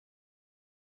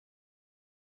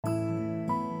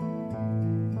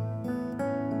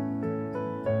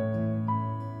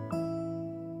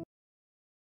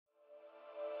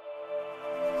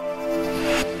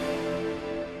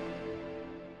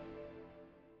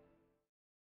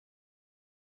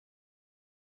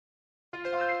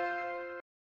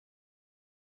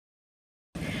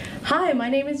Hi, my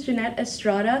name is Jeanette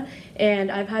Estrada,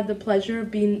 and I've had the pleasure of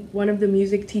being one of the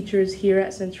music teachers here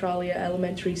at Centralia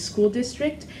Elementary School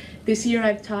District. This year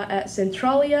I've taught at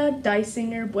Centralia,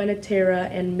 Dysinger, Buenatera,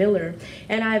 and Miller,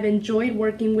 and I've enjoyed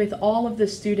working with all of the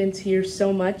students here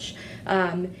so much.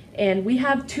 And we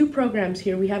have two programs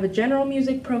here. We have a general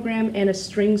music program and a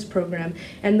strings program,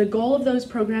 and the goal of those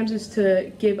programs is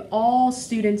to give all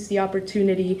students the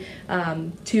opportunity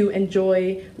to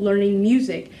enjoy learning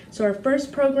music. So our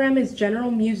first program is general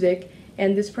music,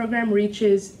 and this program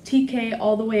reaches TK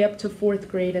all the way up to 4th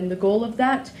grade, and the goal of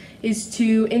that is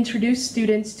to introduce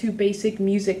students to basic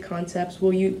music concepts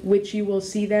which you will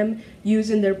see them use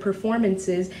in their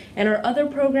performances. And our other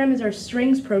program is our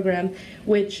strings program,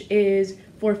 which is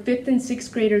for 5th and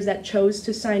 6th graders that chose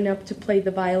to sign up to play the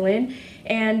violin.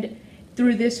 And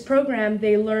through this program,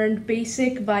 they learned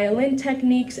basic violin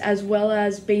techniques as well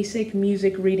as basic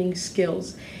music reading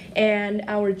skills. And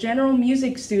our general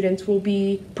music students will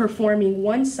be performing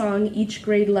one song. Each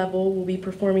grade level will be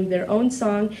performing their own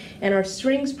song, and our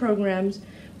strings programs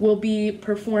will be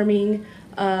performing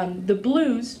the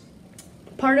blues.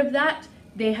 Part of that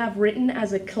they have written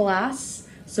as a class.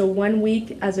 So 1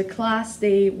 week as a class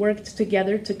they worked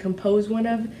together to compose one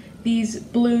of these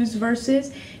blues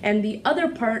verses, and the other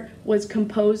part was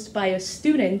composed by a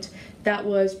student that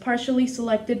was partially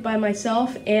selected by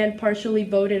myself and partially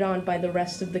voted on by the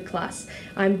rest of the class.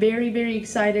 I'm very, very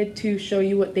excited to show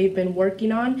you what they've been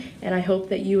working on, and I hope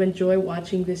that you enjoy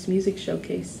watching this music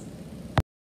showcase.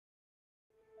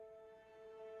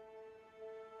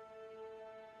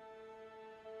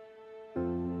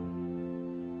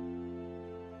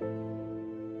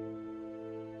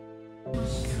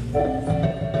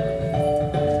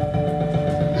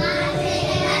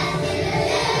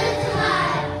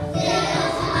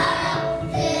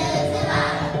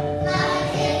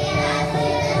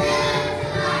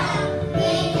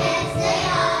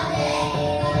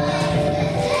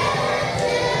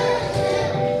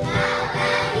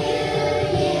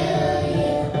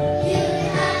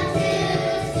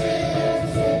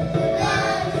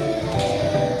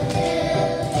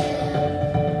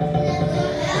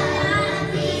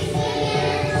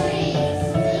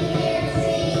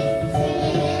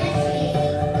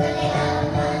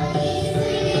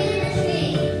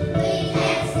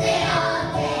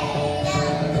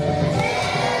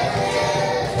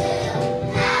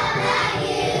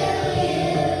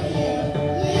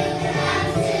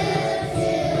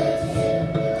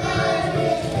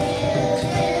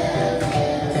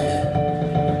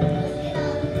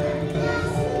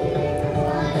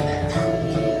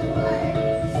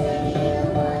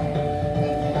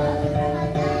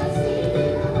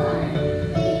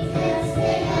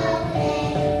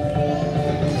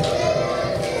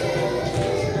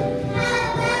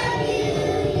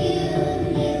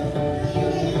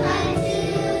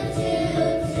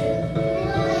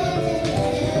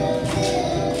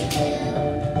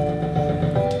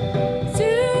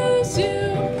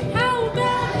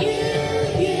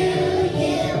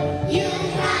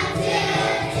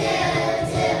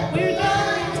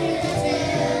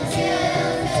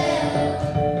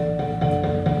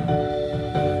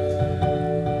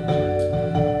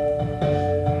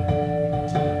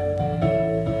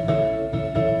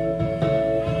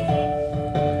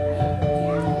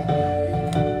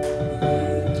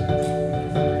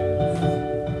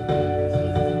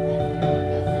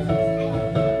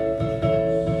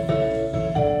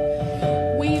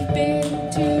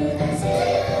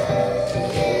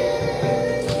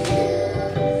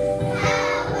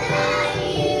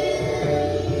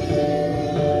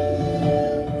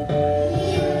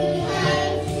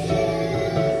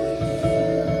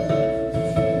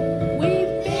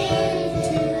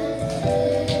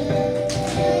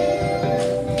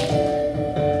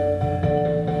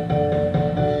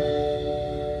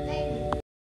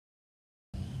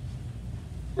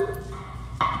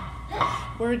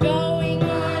 We're going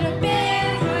on a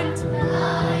bear hunt. We're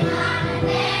going on a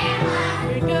bear hunt.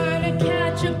 We're gonna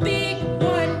catch a big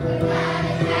one. We're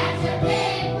gonna catch a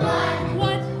big one.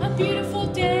 What a beautiful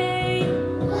day.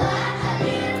 What a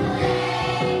beautiful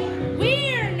day.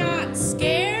 We're not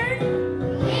scared.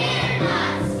 We're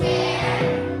not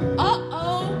scared.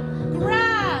 Uh-oh,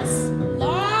 grass.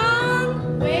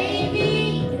 Long,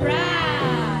 wavy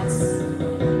grass.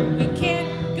 We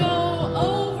can't go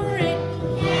over it.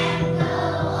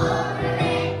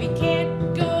 We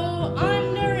can't go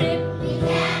under it. We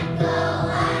can't go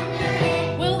under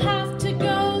it. We'll have to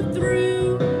go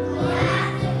through. We'll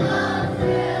have to go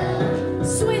through.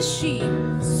 Swishy,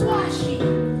 swashy,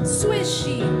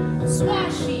 swishy,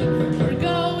 swashy. We're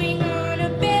going on a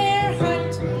bear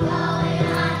hunt. We're going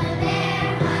on a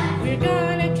bear hunt. We're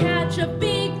gonna catch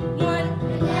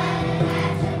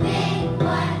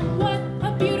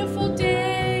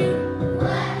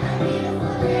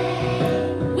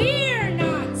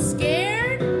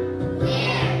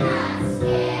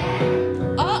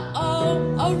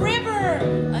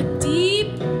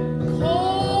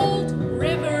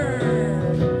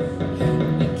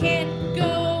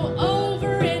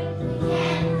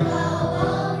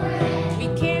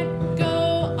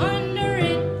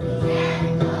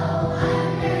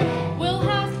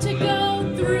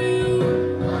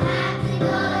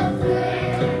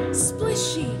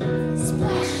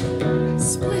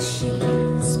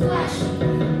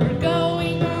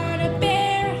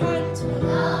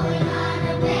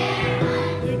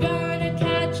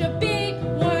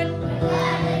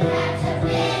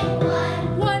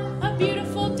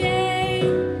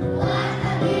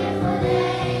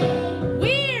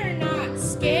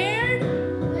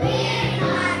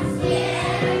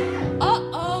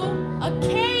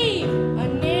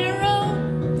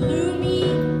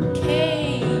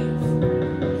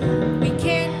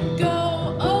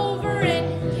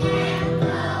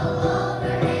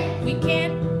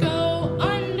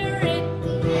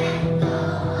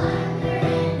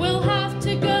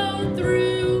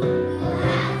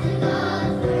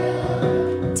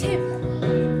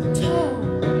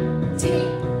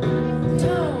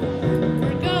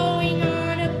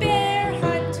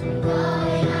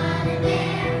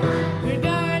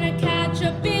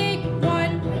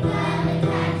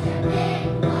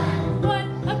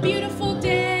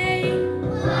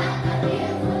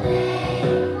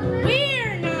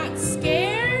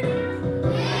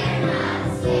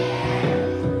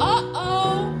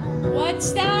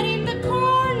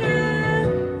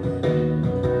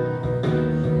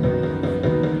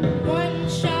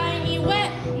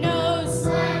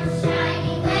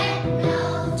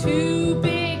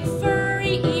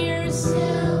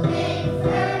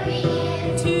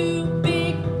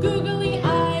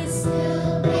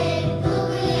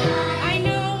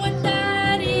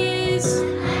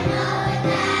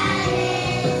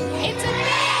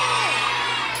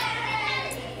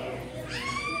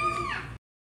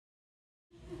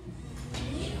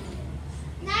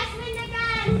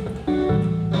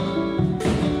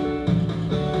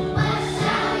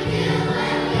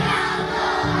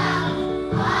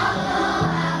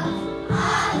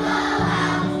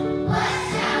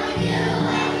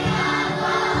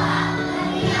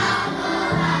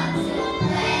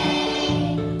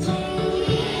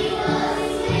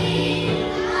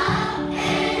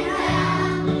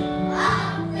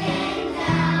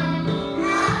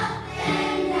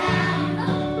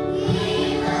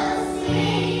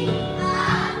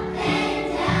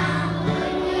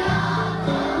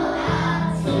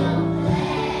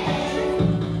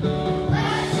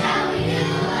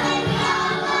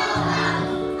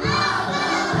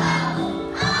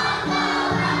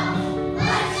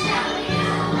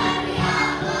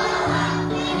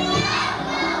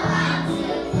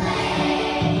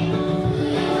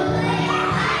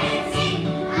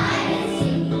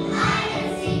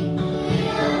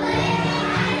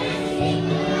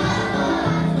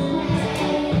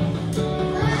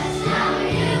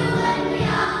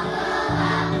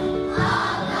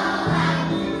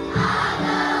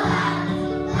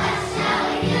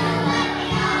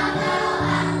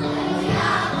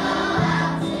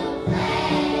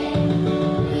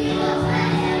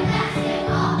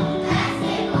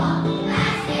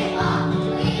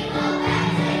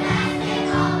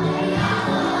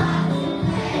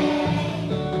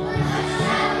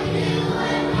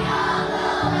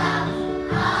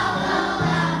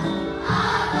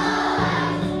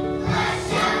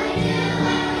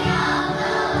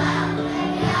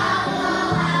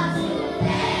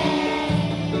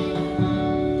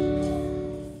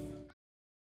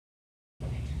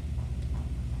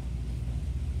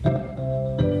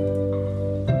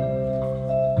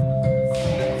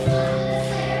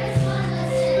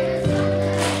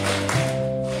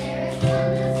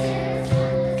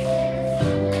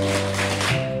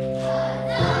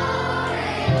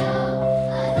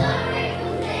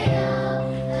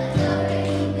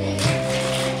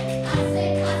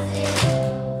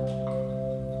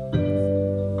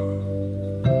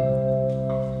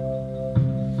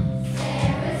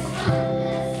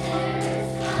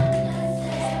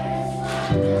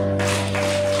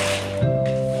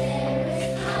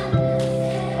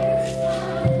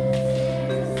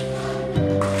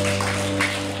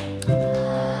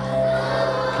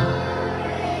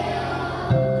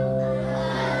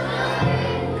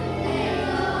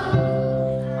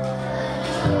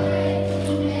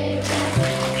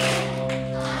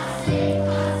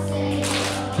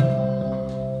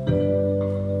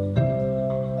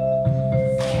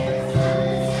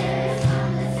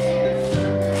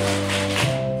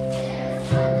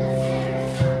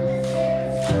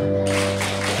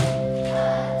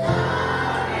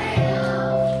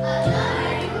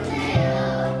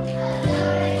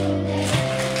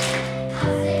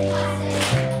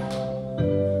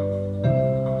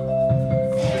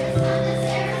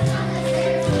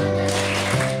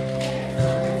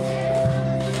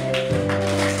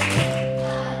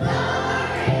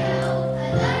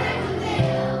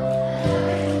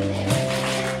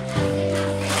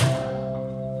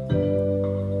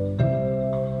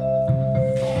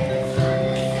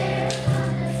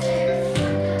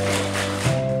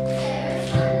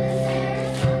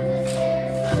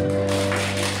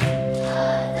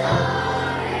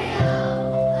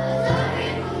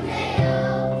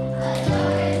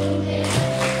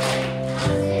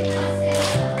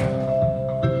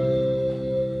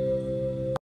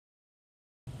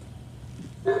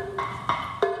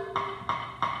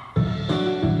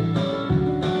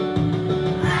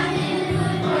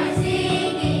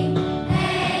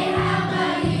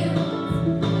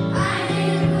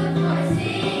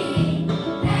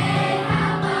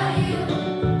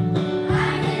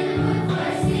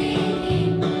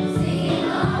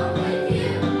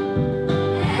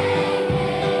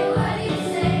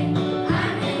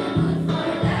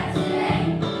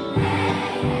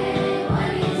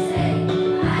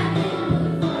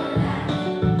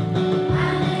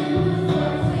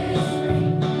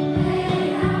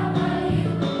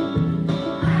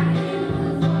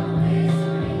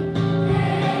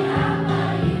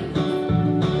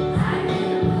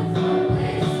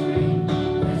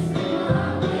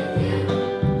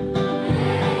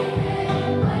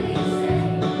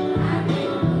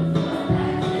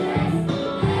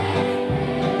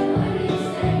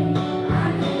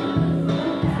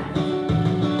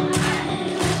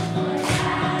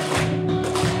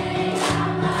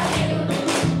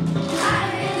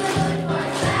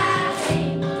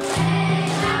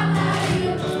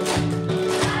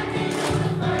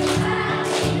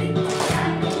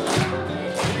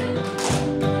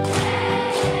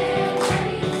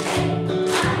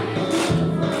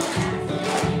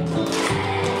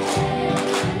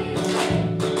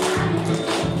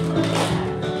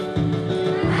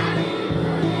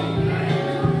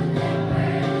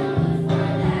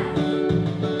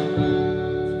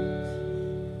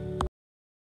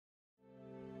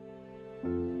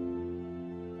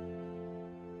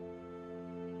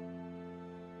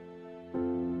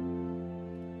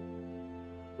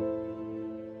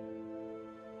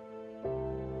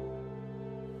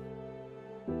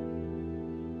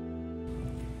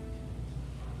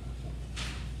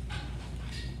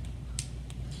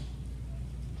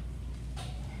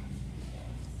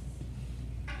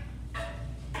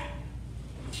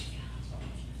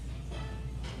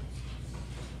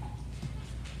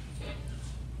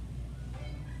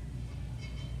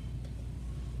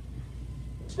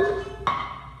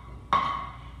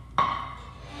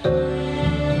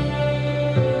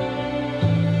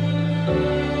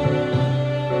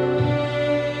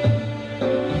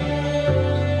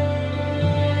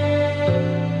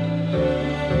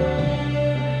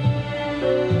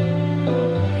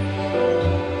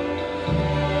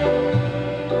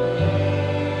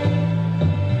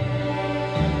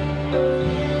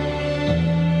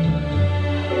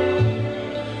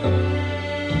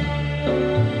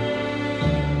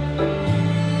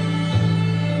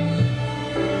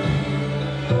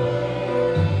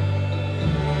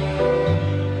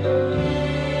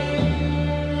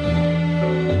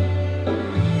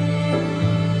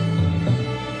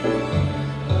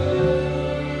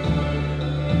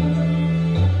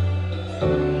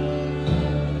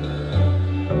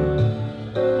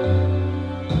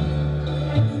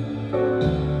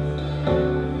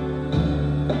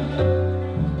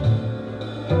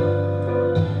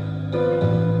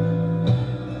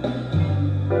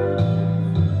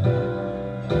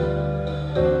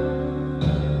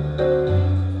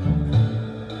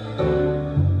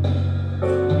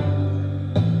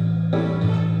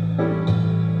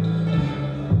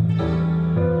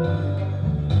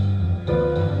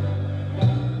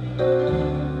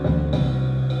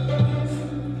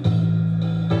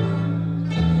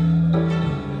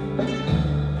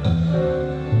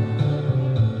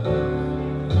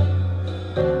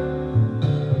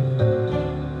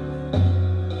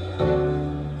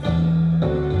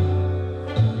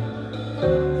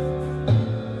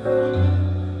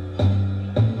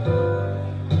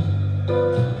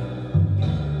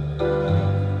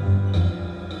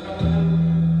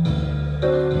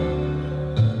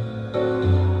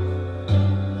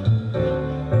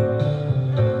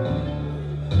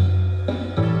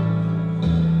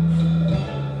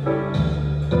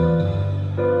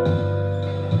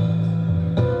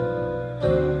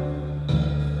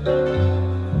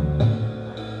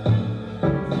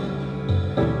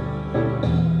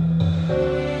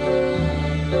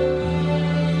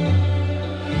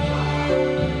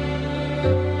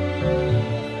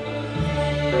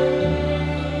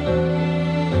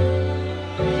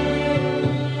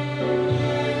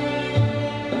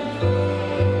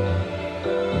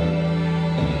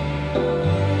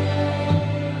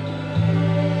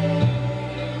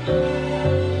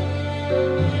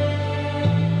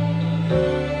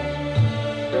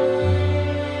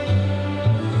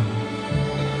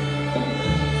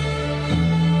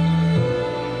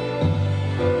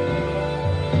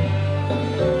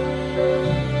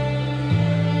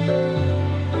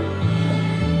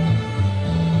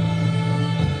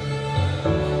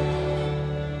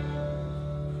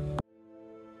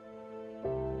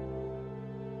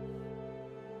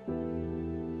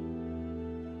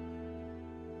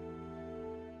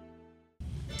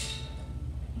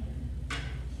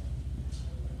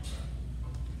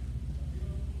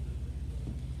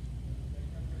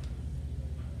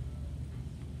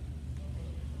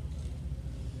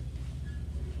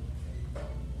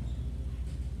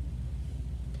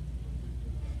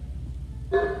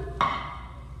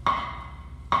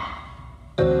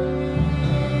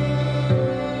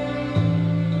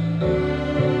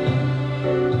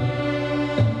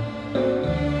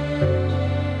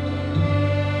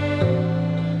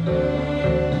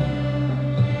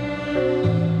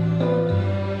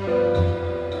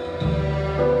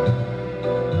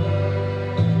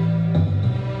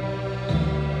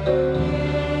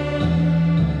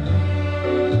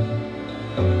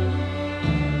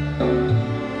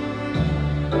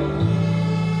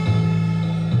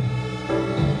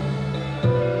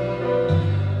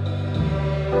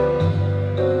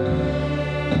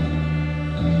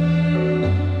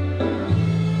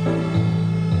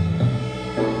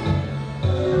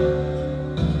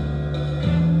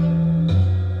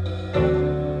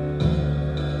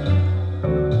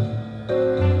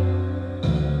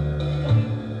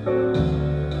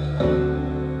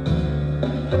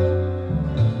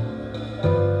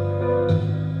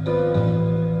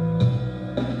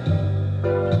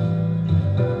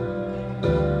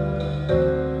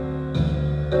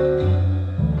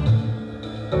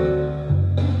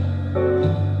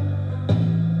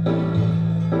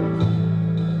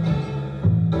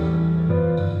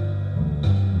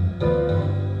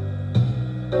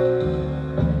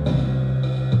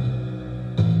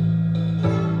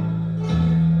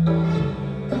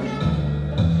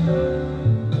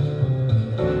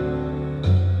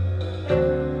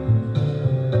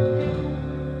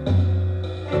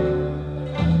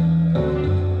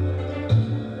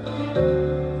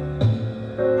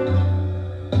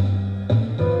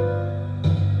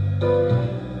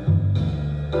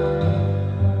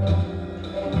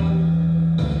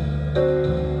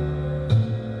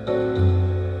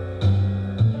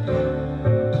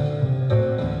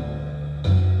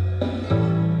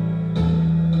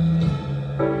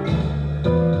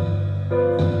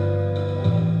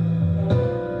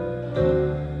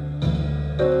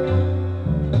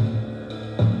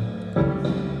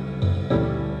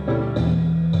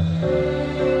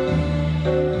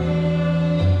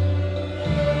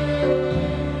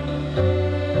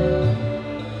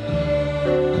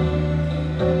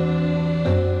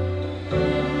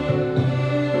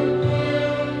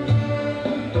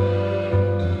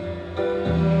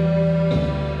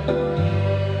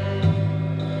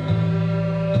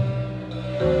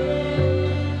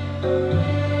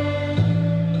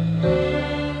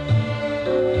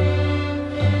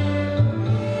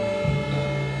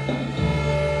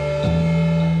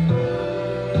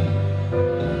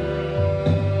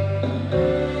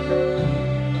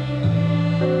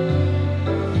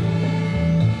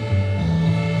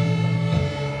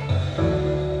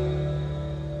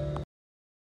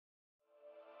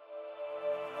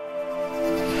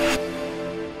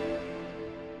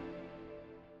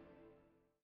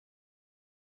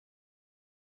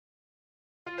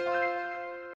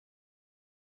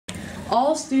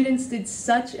All students did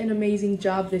such an amazing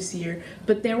job this year,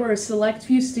 but there were a select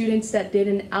few students that did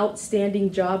an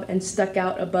outstanding job and stuck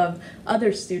out above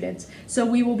other students. So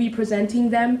we will be presenting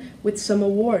them with some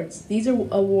awards. These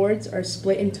awards are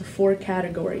split into 4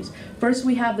 categories. First,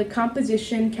 we have the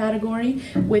composition category,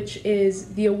 which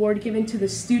is the award given to the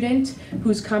student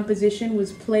whose composition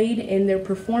was played in their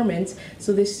performance.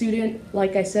 So this student,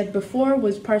 like I said before,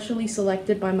 was partially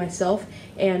selected by myself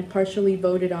and partially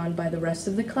voted on by the rest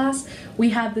of the class.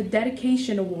 We have the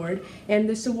dedication award, and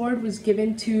this award was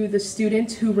given to the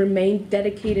students who remained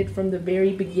dedicated from the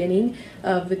very beginning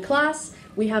of the class.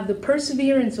 We have the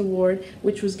perseverance award,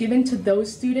 which was given to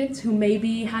those students who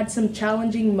maybe had some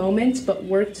challenging moments but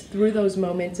worked through those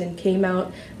moments and came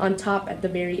out on top at the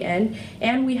very end.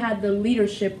 And we had the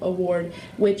leadership award,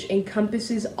 which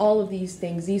encompasses all of these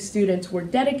things. These students were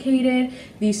dedicated,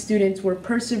 these students were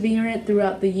perseverant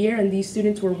throughout the year, and these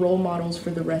students were role models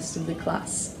for the rest of the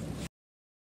class.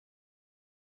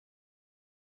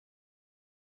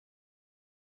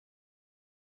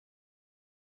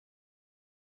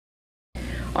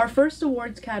 Our first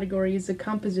awards category is the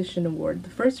Composition Award. The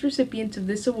first recipient of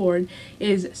this award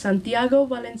is Santiago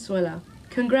Valenzuela.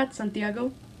 Congrats,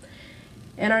 Santiago.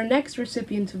 And our next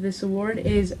recipient of this award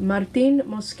is Martin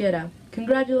Mosquera.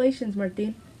 Congratulations,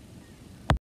 Martin.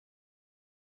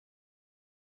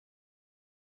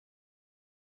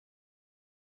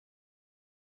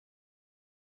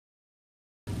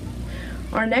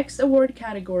 Our next award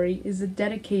category is the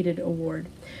Dedicated Award.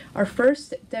 Our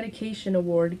first dedication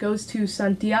award goes to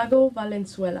Santiago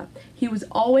Valenzuela. He was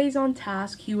always on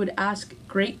task, he would ask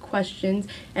great questions,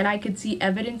 and I could see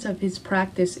evidence of his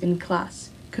practice in class.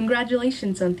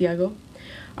 Congratulations, Santiago.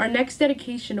 Our next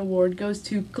dedication award goes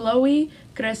to Chloe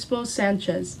Crespo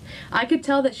Sanchez. I could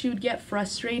tell that she would get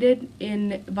frustrated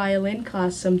in violin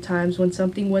class sometimes when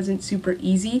something wasn't super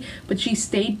easy, but she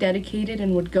stayed dedicated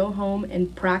and would go home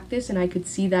and practice, and I could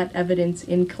see that evidence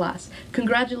in class.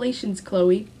 Congratulations,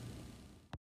 Chloe.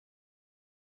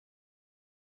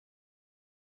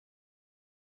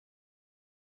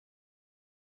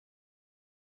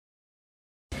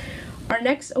 Our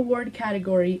next award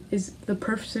category is the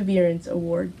Perseverance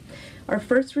Award. Our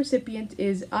first recipient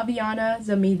is Aviana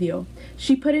Zamidio.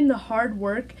 She put in the hard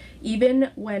work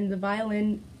even when the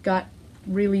violin got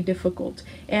really difficult,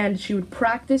 and she would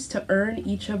practice to earn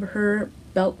each of her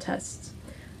belt tests.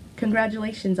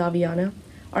 Congratulations, Aviana.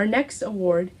 Our next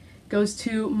award goes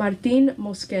to Martin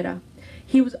Mosquera.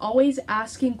 He was always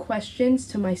asking questions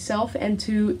to myself and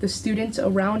to the students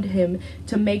around him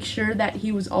to make sure that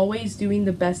he was always doing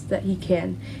the best that he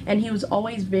can. And he was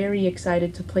always very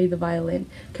excited to play the violin.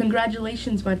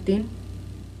 Congratulations, Martin.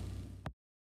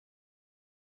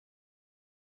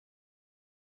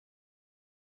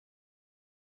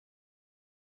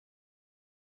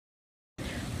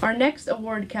 Our next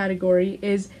award category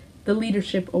is the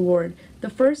Leadership Award. The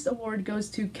first award goes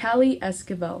to Callie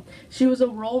Esquivel. She was a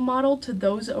role model to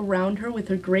those around her with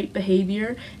her great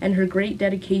behavior and her great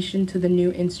dedication to the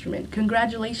new instrument.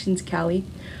 Congratulations, Callie.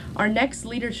 Our next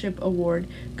Leadership Award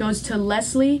goes to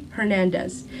Leslie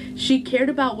Hernandez. She cared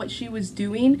about what she was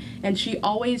doing, and she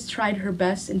always tried her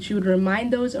best, and she would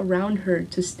remind those around her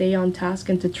to stay on task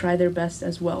and to try their best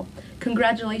as well.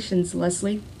 Congratulations,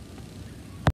 Leslie.